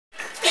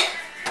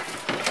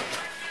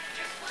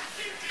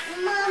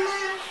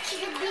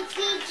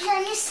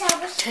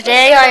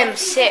Today I am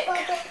sick.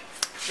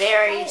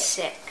 Very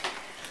sick.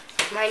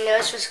 My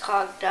nose was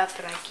clogged up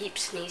and I keep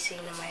sneezing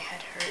and my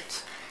head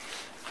hurts.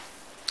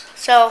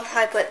 So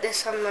I put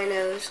this on my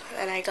nose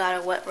and I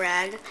got a wet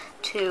rag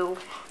to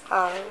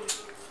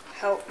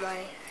help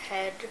my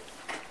head,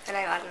 and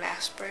I got an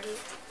aspirin.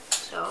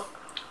 So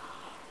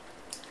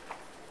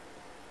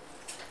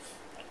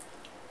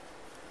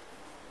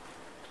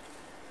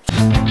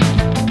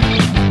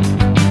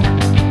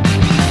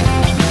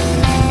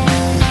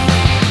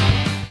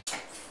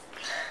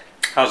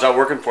how's that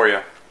working for you?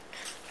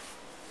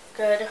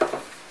 good.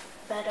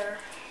 Better.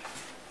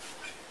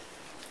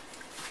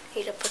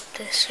 Need to put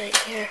this right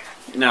here.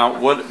 Now,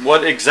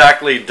 what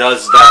exactly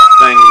does that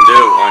thing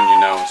do on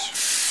your nose?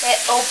 It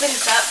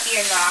opens up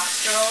your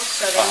nostrils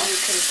so that you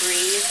can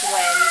breathe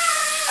when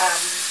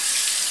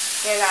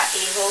you're not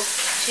able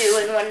to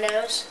in one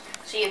nose.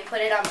 So you put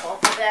it on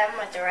both of them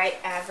at the right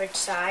average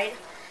side,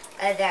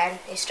 and then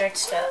it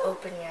starts to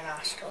open your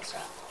nostrils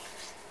up.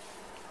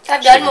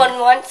 I've done one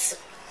once.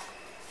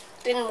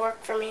 Didn't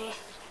work for me.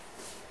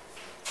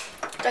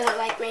 Doesn't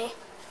like me.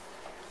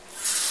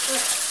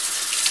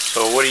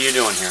 So what are you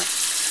doing here?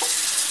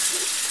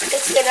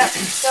 Fixing up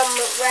some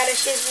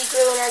radishes we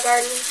grew in our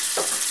garden.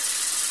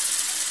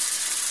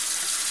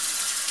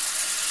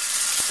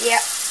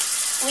 Yep,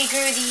 we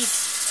grew these.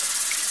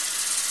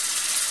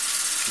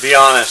 Be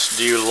honest,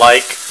 do you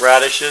like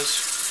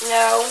radishes?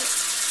 No.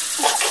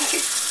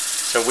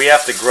 So we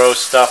have to grow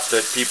stuff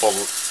that people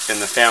in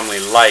the family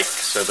like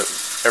so that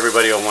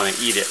everybody will want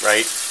to eat it,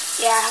 right?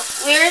 Yeah,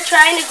 we were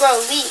trying to grow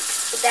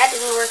leeks, but that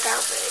didn't work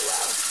out very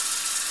well.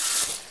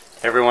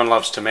 Everyone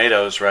loves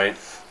tomatoes, right?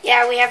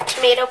 Yeah, we have a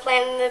tomato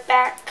plant in the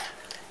back.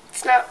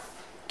 It's not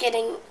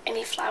getting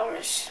any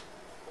flowers.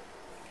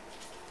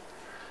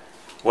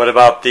 What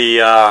about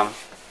the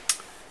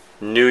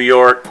New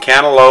York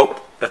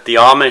cantaloupe that the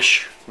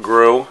Amish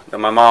grew, that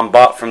my mom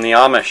bought from the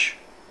Amish,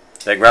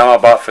 that Grandma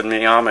bought from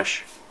the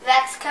Amish?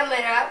 That's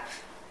coming up,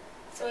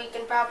 so we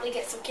can probably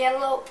get some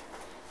cantaloupe.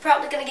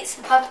 Probably going to get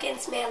some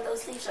pumpkins. Man,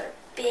 those leaves are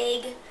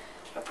big.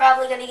 We're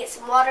probably going to get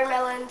some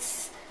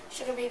watermelons,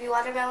 sugar baby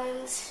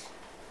watermelons.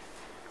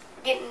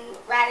 We're getting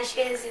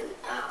radishes and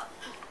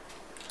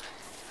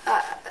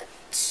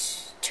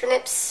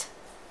turnips.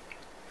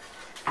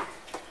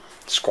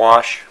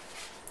 Squash.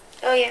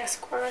 Oh yeah,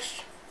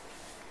 squash.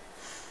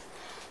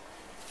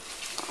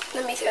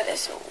 Let me throw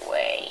this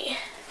away.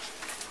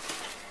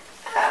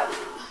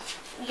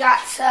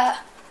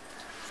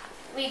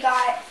 We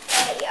got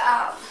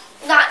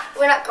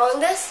we're not growing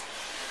this,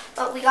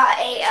 but we got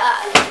a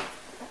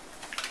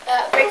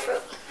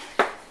grapefruit,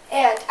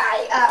 and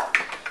I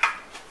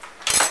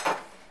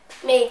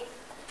made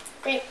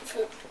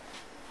grapefruit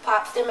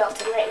pops. They're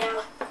melting right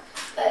now,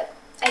 but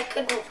I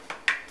couldn't.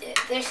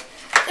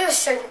 There were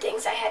certain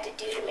things I had to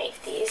do to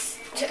make these.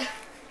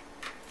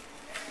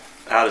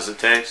 How does it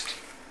taste?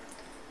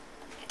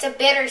 It's a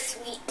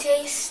bittersweet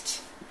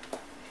taste.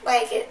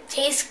 Like, it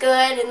tastes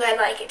good and then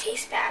like it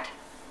tastes bad.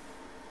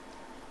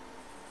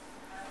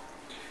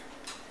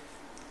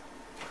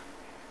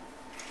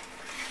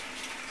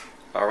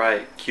 All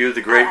right, cue the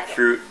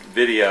grapefruit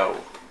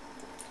video.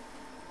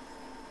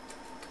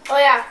 Oh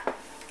yeah.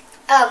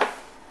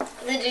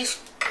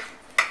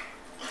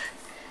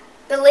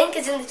 The link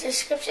is in the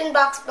description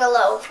box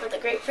below for the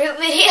grapefruit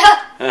video.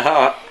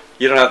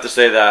 You don't have to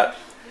say that.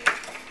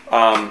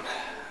 I'm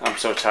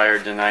so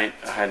tired tonight.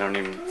 I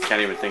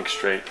can't even think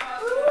straight.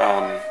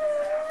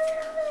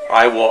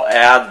 I will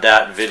add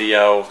that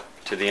video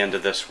to the end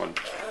of this one.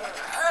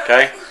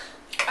 Okay?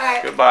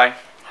 Alright. Goodbye.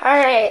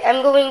 Alright,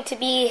 I'm going to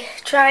be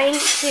trying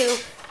to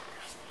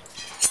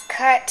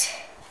cut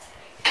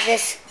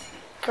this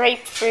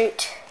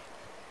grapefruit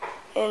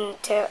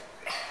into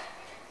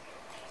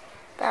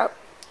about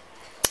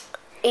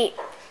eight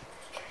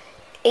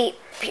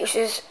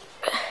pieces.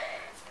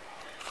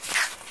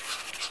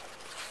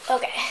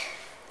 Okay.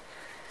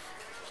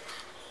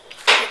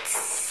 Let's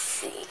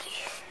see.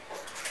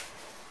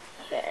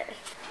 There.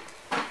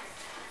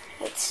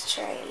 Let's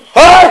try and...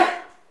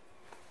 Ah!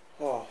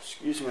 Oh,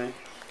 excuse me.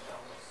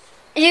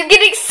 You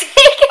getting sick?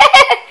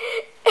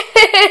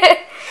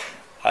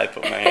 I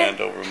put my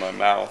hand over my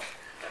mouth.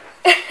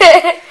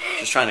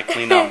 Just trying to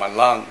clean out my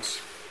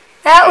lungs.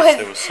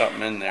 There was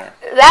something in there.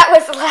 That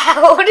was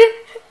loud.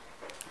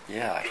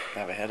 Yeah, I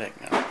have a headache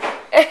now.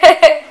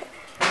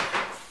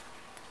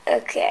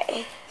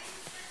 Okay.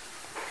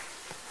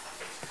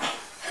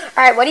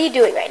 Alright, what are you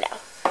doing right now?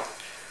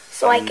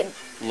 So I'm I can...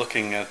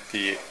 looking at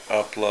the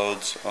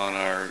uploads on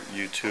our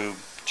YouTube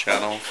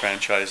channel,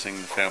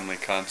 Franchising the Family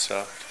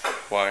Concept.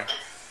 Why?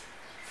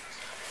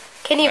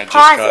 Can you I pause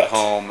just got it?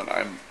 home and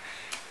I'm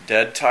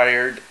dead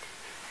tired.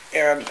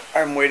 And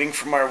I'm waiting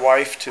for my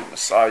wife to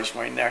massage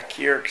my neck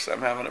here because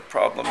I'm having a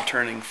problem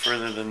turning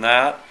further than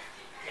that.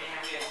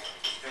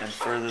 And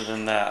further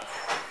than that.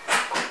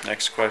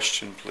 Next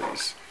question,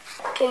 please.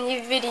 Can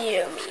you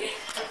video me?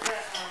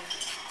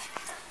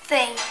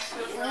 Thank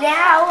you.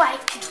 Now I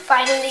can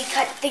finally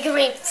cut the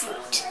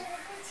grapefruit.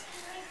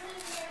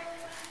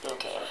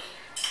 Okay.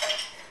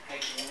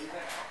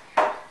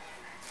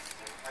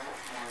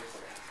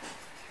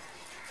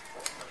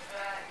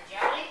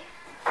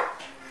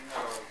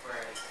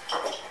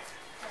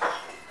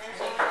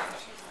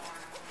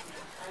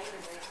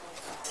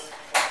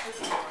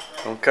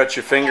 Don't cut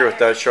your finger with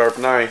that sharp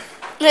knife.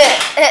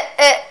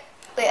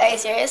 Wait, are you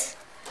serious?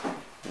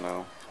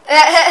 No.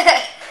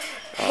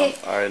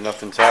 Alright,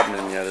 nothing's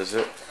happening yet, is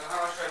it?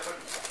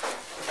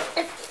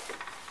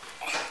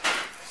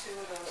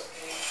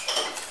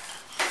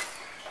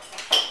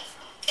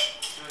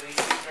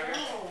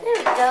 There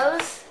it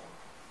goes.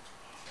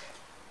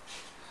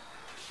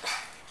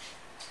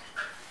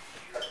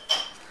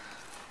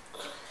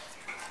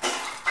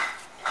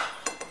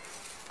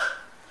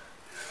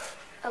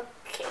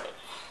 Okay.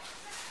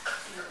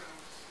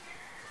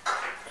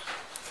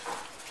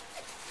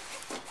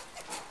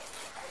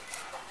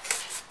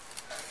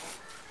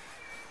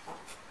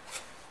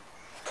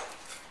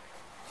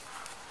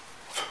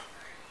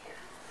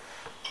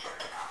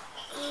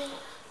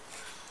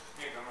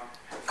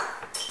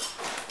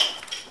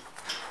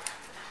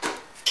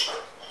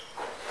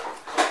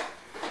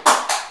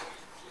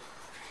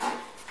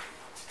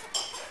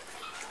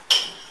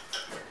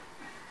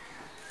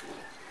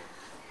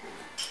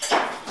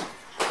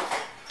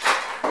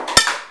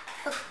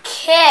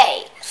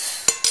 Okay.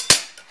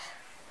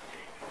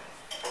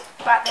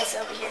 Brought this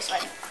over here so I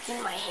can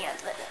clean my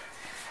hands with it.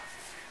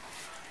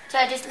 Should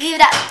I just leave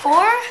it at 4?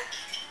 Or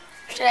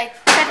should I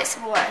cut it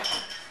some more?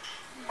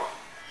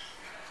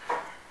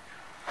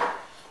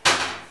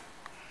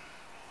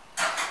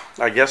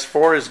 I guess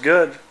 4 is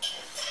good.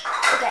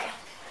 Okay.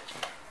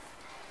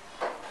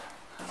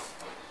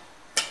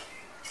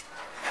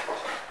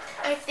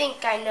 I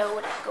think I know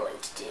what I'm going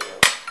to do.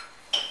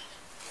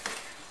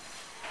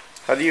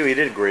 How do you eat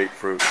a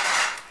grapefruit?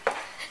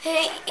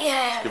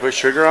 Yeah. You put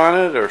sugar on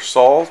it or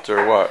salt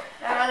or what?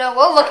 I don't know.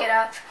 We'll look it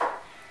up.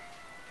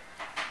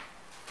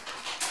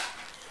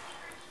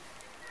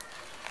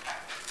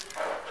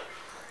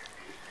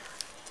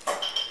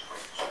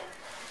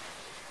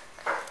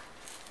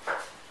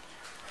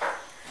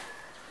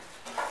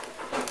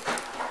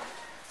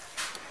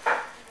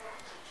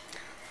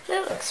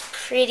 That looks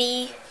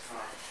pretty.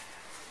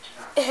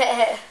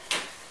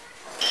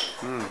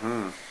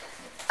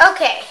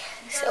 Okay,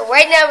 so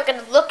right now we're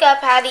going to look up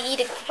how to eat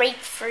a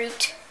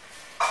grapefruit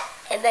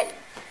and then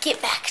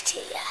get back to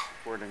you.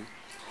 Recording.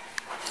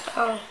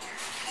 Oh.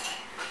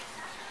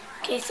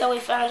 Okay, so we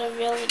found a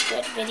really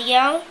good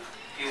video.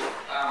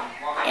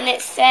 And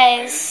it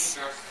says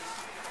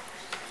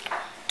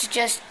to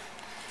just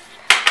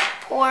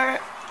pour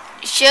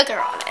sugar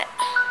on it.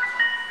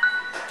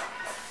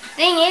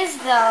 Thing is,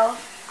 though,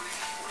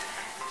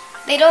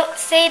 they don't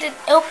say to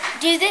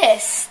do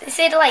this. They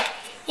say to, like,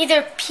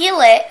 either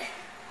peel it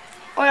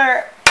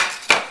or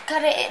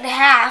cut it in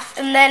half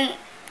and then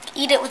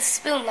eat it with a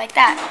spoon like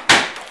that.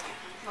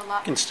 You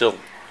can still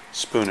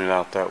spoon it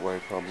out that way,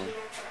 probably.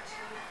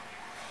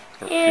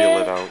 Or Yeah. peel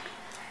it out.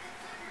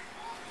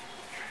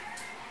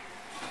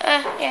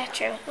 Yeah,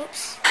 true.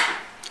 Oops.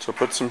 So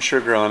put some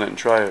sugar on it and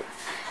try it.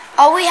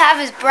 All we have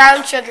is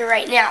brown sugar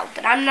right now,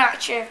 but I'm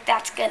not sure if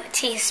that's going to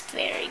taste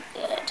very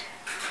good.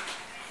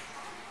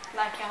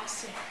 Like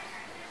acid.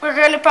 We're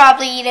going to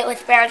probably eat it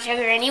with brown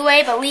sugar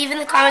anyway, but leave in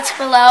the comments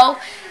below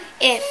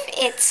if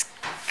it's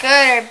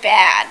good or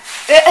bad.